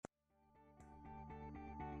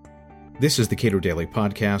This is the Cato Daily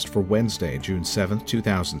Podcast for Wednesday, June 7th,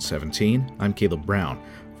 2017. I'm Caleb Brown.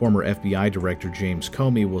 Former FBI Director James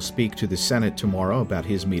Comey will speak to the Senate tomorrow about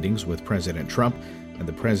his meetings with President Trump and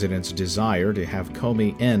the president's desire to have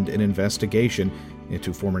Comey end an investigation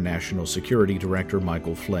into former National Security Director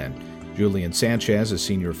Michael Flynn. Julian Sanchez, a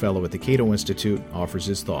senior fellow at the Cato Institute, offers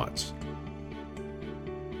his thoughts.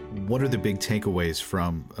 What are the big takeaways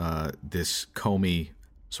from this Comey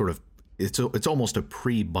sort of It's almost a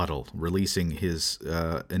pre-buttal, releasing his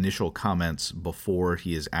initial comments before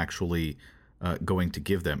he is actually going to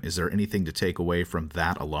give them. Is there anything to take away from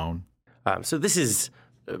that alone? So this is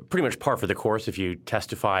pretty much par for the course. If you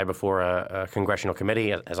testify before a congressional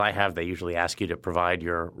committee, as I have, they usually ask you to provide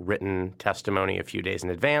your written testimony a few days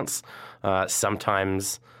in advance.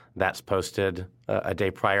 Sometimes that's posted a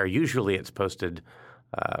day prior. Usually it's posted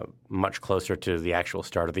much closer to the actual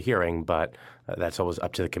start of the hearing, but that's always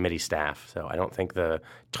up to the committee staff. So I don't think the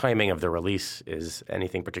timing of the release is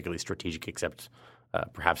anything particularly strategic, except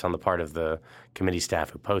perhaps on the part of the committee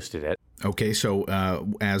staff who posted it. Okay, so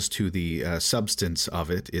as to the substance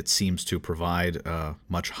of it, it seems to provide a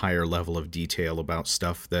much higher level of detail about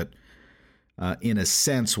stuff that, in a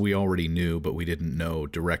sense, we already knew, but we didn't know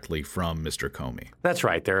directly from Mr. Comey. That's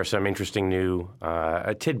right. There are some interesting new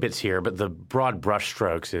tidbits here, but the broad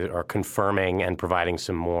brushstrokes are confirming and providing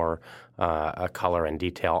some more color and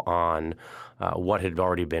detail on what had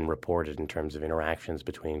already been reported in terms of interactions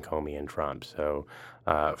between Comey and Trump. So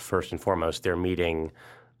first and foremost, their meeting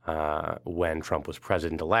when Trump was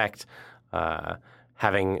president-elect,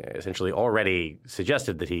 having essentially already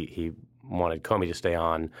suggested that he wanted Comey to stay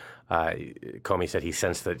on. Comey said he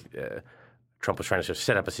sensed that Trump was trying to sort of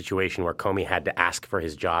set up a situation where Comey had to ask for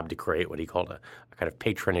his job to create what he called a kind of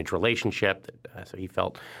patronage relationship. So he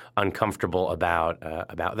felt uncomfortable about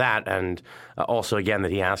that, and also again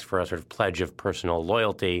that he asked for a sort of pledge of personal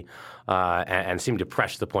loyalty, and seemed to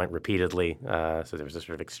press the point repeatedly. So there was a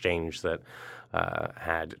sort of exchange that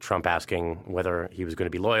had Trump asking whether he was going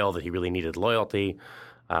to be loyal, that he really needed loyalty.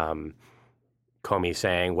 Comey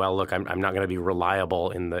saying, "Well, look, I'm not going to be reliable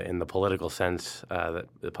in the political sense that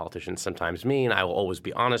the politicians sometimes mean. I will always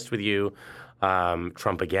be honest with you."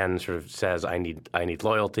 Trump again sort of says, "I need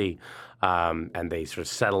loyalty," and they sort of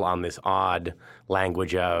settle on this odd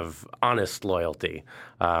language of honest loyalty,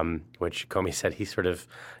 which Comey said he sort of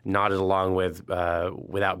nodded along with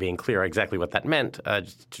without being clear exactly what that meant,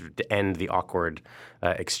 to end the awkward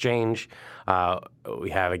exchange. We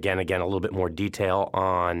have again a little bit more detail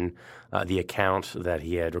on the account that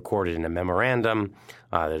he had recorded in a memorandum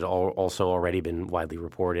that had also already been widely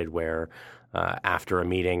reported, where after a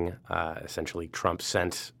meeting, essentially Trump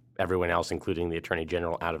sent everyone else, including the Attorney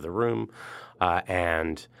General, out of the room,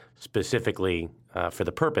 and specifically for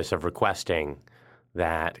the purpose of requesting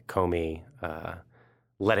that Comey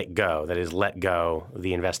let it go, that is, let go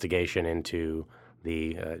the investigation into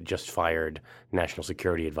the just fired National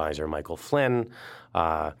Security Advisor Michael Flynn.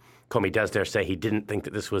 Comey does there say he didn't think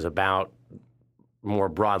that this was about more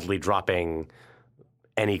broadly dropping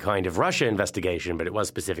any kind of Russia investigation, but it was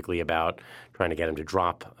specifically about trying to get him to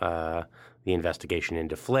drop the investigation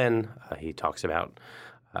into Flynn. He talks about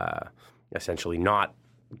essentially not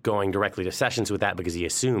going directly to Sessions with that because he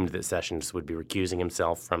assumed that Sessions would be recusing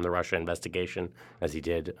himself from the Russia investigation, as he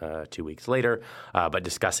did 2 weeks later, but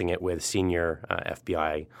discussing it with senior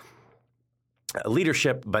FBI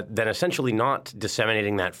leadership, but then essentially not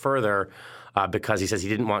disseminating that further because he says he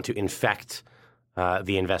didn't want to infect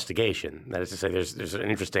the investigation. That is to say, there's an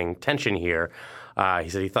interesting tension here. He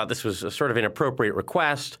said he thought this was a sort of inappropriate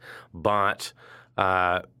request, but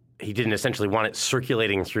he didn't essentially want it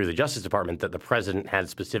circulating through the Justice Department that the president had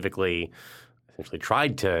essentially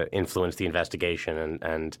tried to influence the investigation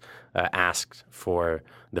and asked for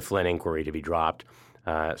the Flynn inquiry to be dropped.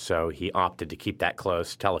 So he opted to keep that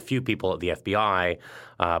close, tell a few people at the FBI,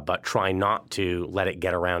 but try not to let it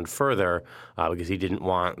get around further because he didn't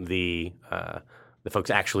want the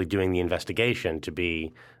folks actually doing the investigation to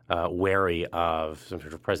be wary of some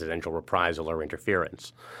sort of presidential reprisal or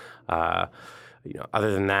interference.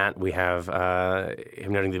 Other than that, we have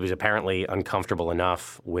him noting that he was apparently uncomfortable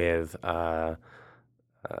enough with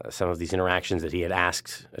some of these interactions that he had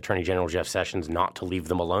asked Attorney General Jeff Sessions not to leave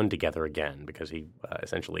them alone together again, because he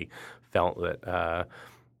essentially felt that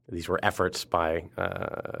these were efforts by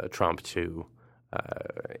Trump to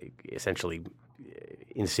essentially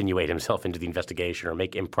insinuate himself into the investigation or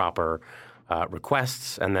make improper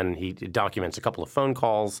requests. And then he documents a couple of phone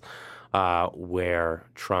calls where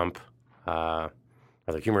Trump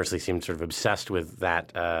rather humorously seemed sort of obsessed with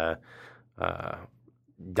that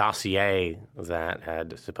dossier that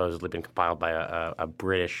had supposedly been compiled by a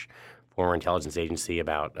British former intelligence agency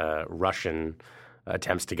about Russian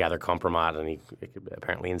attempts to gather compromise, and he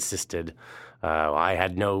apparently insisted, I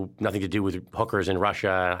had nothing to do with hookers in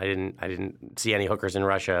Russia. I didn't see any hookers in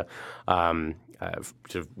Russia.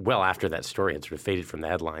 Sort of well after that story had sort of faded from the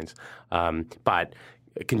headlines, but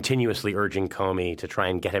continuously urging Comey to try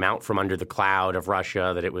and get him out from under the cloud of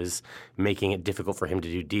Russia, that it was making it difficult for him to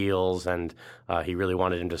do deals, and he really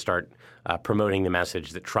wanted him to start promoting the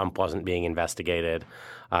message that Trump wasn't being investigated.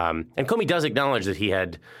 And Comey does acknowledge that he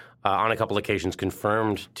had, on a couple occasions,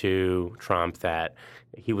 confirmed to Trump that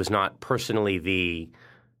he was not personally the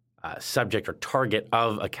subject or target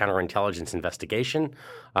of a counterintelligence investigation,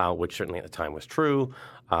 which certainly at the time was true,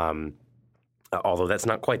 although that's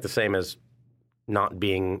not quite the same as not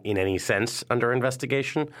being in any sense under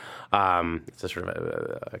investigation. It's a sort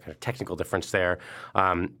of a kind of technical difference there.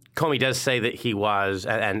 Comey does say that he was,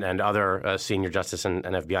 and other senior justice and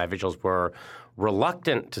FBI officials were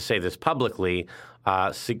reluctant to say this publicly,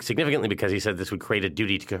 significantly because he said this would create a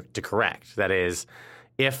duty to correct. That is,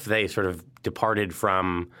 if they sort of departed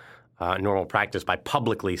from normal practice by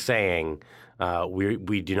publicly saying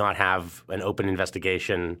we do not have an open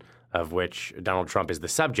investigation of which Donald Trump is the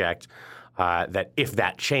subject, that if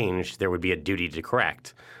that changed, there would be a duty to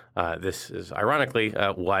correct. This is ironically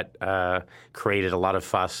what created a lot of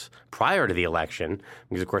fuss prior to the election,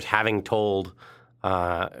 because, of course, having told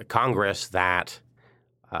Congress that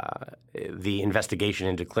the investigation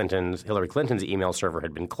into Hillary Clinton's email server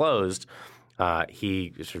had been closed,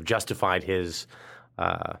 he sort of justified his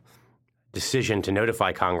decision to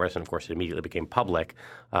notify Congress, and of course it immediately became public,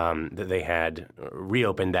 that they had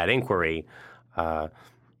reopened that inquiry.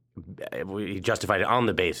 He justified it on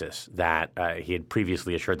the basis that he had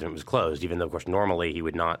previously assured them it was closed, even though, of course, normally he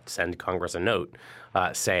would not send Congress a note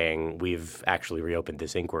saying we've actually reopened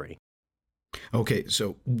this inquiry. Okay,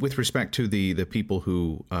 so with respect to the people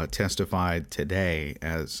who testified today,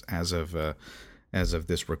 as of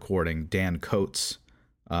this recording, Dan Coates,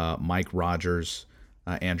 Mike Rogers,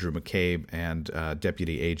 Andrew McCabe, and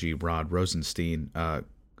Deputy AG Rod Rosenstein,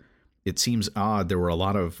 it seems odd. There were a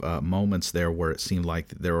lot of moments there where it seemed like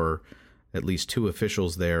there were at least two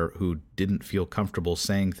officials there who didn't feel comfortable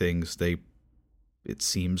saying things they, it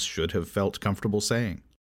seems, should have felt comfortable saying.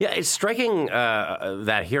 Yeah, it's striking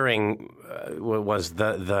that hearing was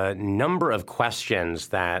the number of questions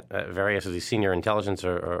that various of these senior intelligence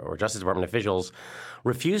or Justice Department officials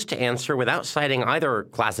refused to answer without citing either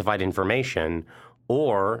classified information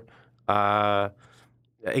or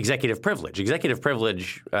executive privilege. Executive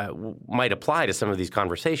privilege might apply to some of these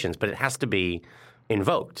conversations, but it has to be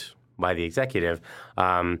invoked by the executive.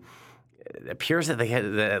 It appears that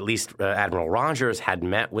at least Admiral Rogers had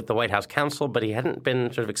met with the White House counsel, but he hadn't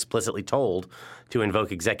been sort of explicitly told to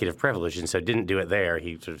invoke executive privilege, and so didn't do it there.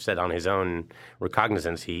 He sort of said on his own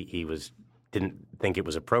recognizance he didn't think it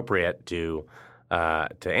was appropriate to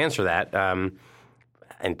answer that.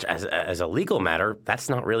 And as a legal matter, that's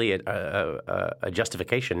not really a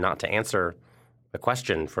justification not to answer a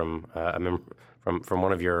question from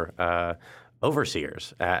one of your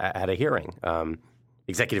overseers at a hearing.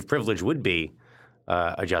 Executive privilege would be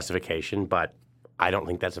a justification, but I don't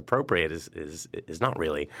think that's appropriate. Is not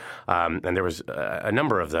really. And there was a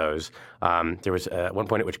number of those. There was one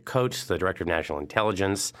point at which Coates, the director of national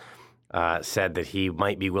intelligence, said that he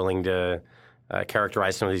might be willing to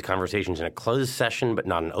characterize some of these conversations in a closed session, but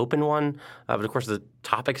not an open one. But of course, the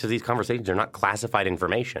topics of these conversations are not classified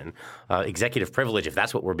information. Executive privilege, if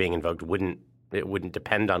that's what were being invoked, wouldn't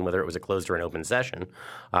depend on whether it was a closed or an open session.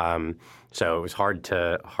 So it was hard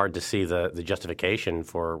to see the justification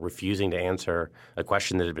for refusing to answer a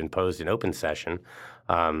question that had been posed in open session.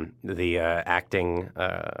 The acting,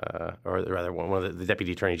 or rather, one of the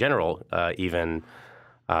deputy attorney general even.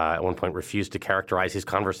 At one point refused to characterize his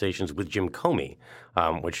conversations with Jim Comey,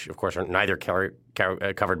 which, of course, are neither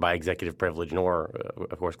covered by executive privilege nor,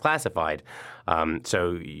 of course, classified.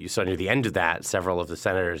 So you saw near the end of that, several of the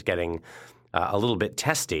senators getting a little bit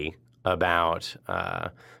testy about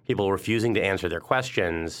people refusing to answer their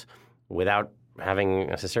questions without having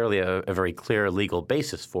necessarily a very clear legal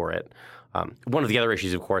basis for it. One of the other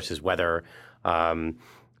issues, of course, is whether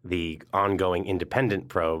the ongoing independent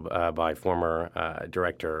probe by former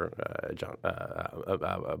Director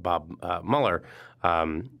Bob Mueller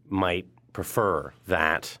might prefer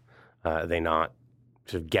that they not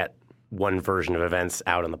sort of get one version of events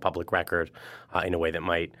out on the public record in a way that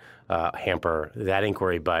might hamper that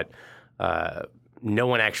inquiry. But no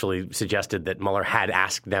one actually suggested that Mueller had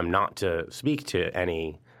asked them not to speak to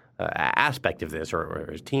any aspect of this, or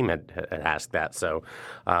his team had asked that. So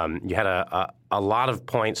you had a lot of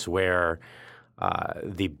points where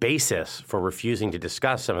the basis for refusing to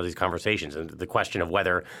discuss some of these conversations, and the question of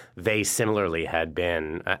whether they similarly had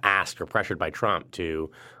been asked or pressured by Trump to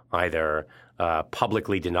either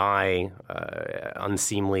publicly deny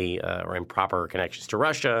unseemly or improper connections to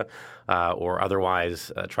Russia, or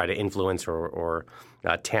otherwise try to influence or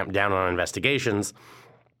tamp down on investigations,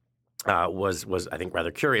 was I think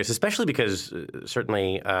rather curious, especially because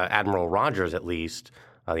certainly Admiral Rogers, at least,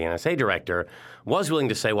 the NSA director, was willing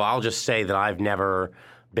to say, well, I'll just say that I've never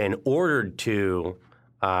been ordered to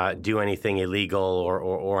do anything illegal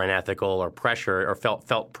or unethical or pressure or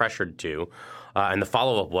felt pressured to. And the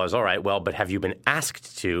follow-up was, all right, well, but have you been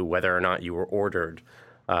asked to, whether or not you were ordered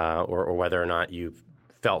or whether or not you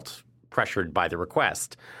felt pressured by the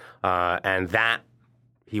request? And that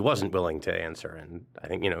he wasn't willing to answer. And I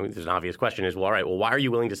think, there's an obvious question is, well, all right, well, why are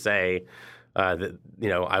you willing to say that,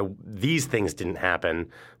 these things didn't happen,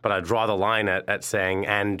 but I draw the line at saying,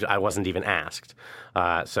 and I wasn't even asked.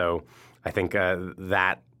 So I think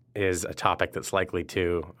that is a topic that's likely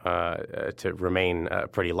to remain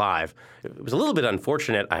pretty live. It was a little bit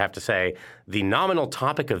unfortunate, I have to say. The nominal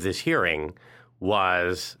topic of this hearing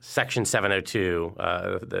was Section 702,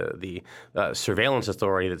 the surveillance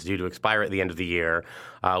authority that's due to expire at the end of the year.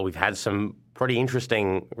 We've had some pretty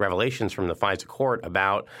interesting revelations from the FISA court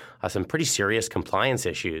about some pretty serious compliance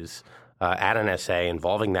issues at NSA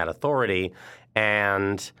involving that authority.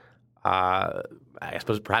 And I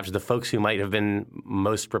suppose perhaps the folks who might have been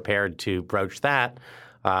most prepared to broach that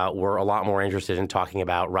were a lot more interested in talking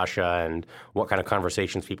about Russia and what kind of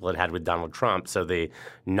conversations people had had with Donald Trump. So the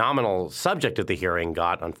nominal subject of the hearing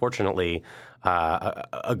got, unfortunately,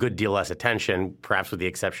 a good deal less attention, perhaps with the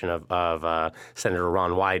exception of Senator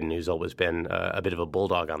Ron Wyden, who's always been a bit of a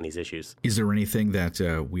bulldog on these issues. Is there anything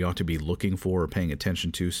that we ought to be looking for or paying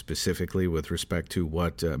attention to specifically with respect to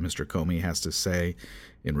what Mr. Comey has to say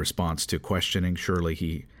in response to questioning? Surely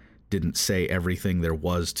he didn't say everything there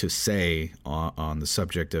was to say on the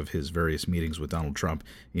subject of his various meetings with Donald Trump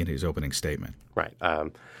in his opening statement. Right.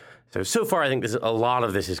 So far, I think a lot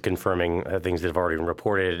of this is confirming things that have already been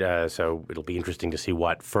reported. So it'll be interesting to see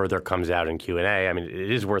what further comes out in Q&A. I mean, it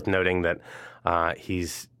is worth noting that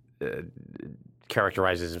he's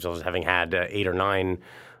characterizes himself as having had 8 or 9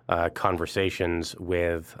 conversations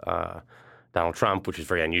with Donald Trump, which is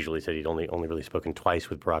very unusual. He said he'd only really spoken twice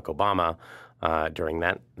with Barack Obama during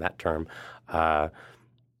that term.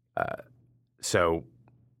 So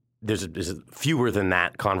there's fewer than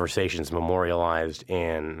that conversations memorialized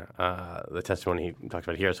in the testimony he talks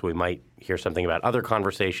about here. So we might hear something about other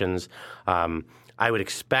conversations. I would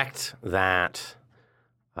expect that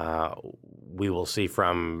we will see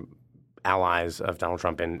from allies of Donald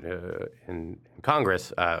Trump in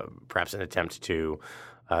Congress perhaps an attempt to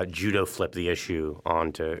judo flip the issue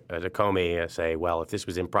onto Comey, say, well, if this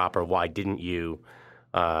was improper, why didn't you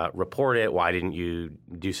report it? Why didn't you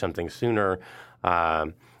do something sooner?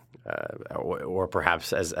 Or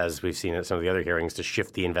perhaps, as we've seen at some of the other hearings, to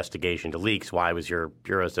shift the investigation to leaks. Why was your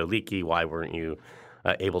bureau so leaky? Why weren't you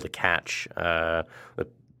able to catch the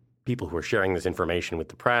people who were sharing this information with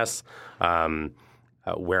the press?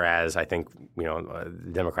 Whereas I think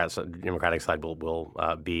the Democratic side will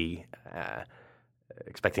be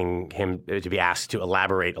expecting him to be asked to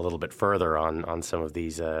elaborate a little bit further on some of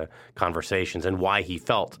these conversations and why he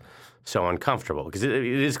felt so uncomfortable. Because it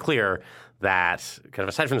is clear that, kind of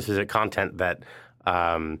aside from the specific content, that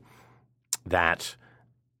that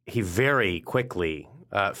he very quickly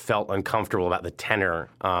felt uncomfortable about the tenor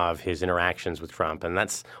of his interactions with Trump, and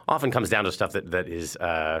that's often comes down to stuff that is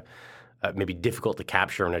maybe difficult to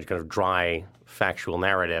capture in a kind of dry, factual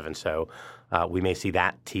narrative, and so we may see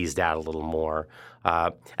that teased out a little more.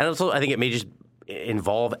 And also, I think it may just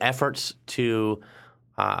involve efforts to,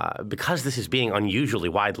 because this is being unusually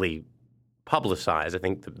widely publicized. I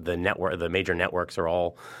think the major networks are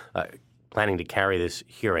all planning to carry this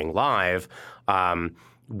hearing live.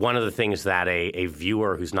 One of the things that a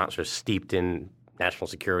viewer who's not sort of steeped in national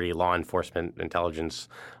security, law enforcement, intelligence,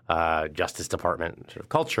 Justice Department sort of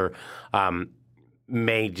culture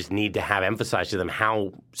may just need to have emphasized to them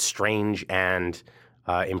how strange and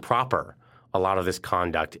improper a lot of this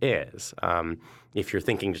conduct is. If you're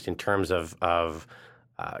thinking just in terms of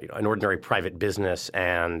an ordinary private business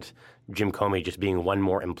and Jim Comey just being one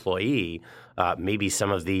more employee, maybe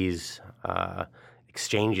some of these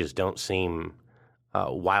exchanges don't seem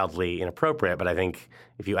wildly inappropriate. But I think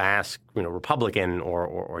if you ask Republican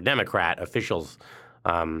or Democrat officials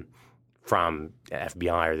from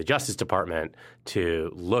FBI or the Justice Department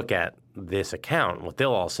to look at this account, what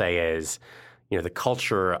they'll all say is, the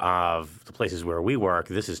culture of the places where we work,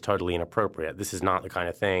 this is totally inappropriate. This is not the kind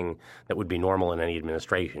of thing that would be normal in any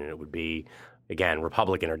administration. It would be, again,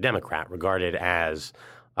 Republican or Democrat, regarded as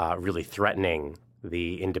really threatening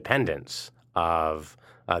the independence of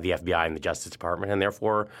the FBI and the Justice Department, and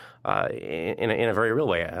therefore, in a very real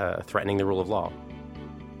way, threatening the rule of law.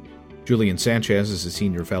 Julian Sanchez is a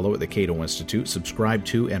senior fellow at the Cato Institute. Subscribe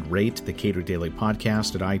to and rate the Cato Daily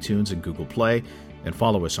Podcast at iTunes and Google Play, and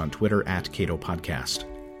follow us on Twitter at Cato Podcast.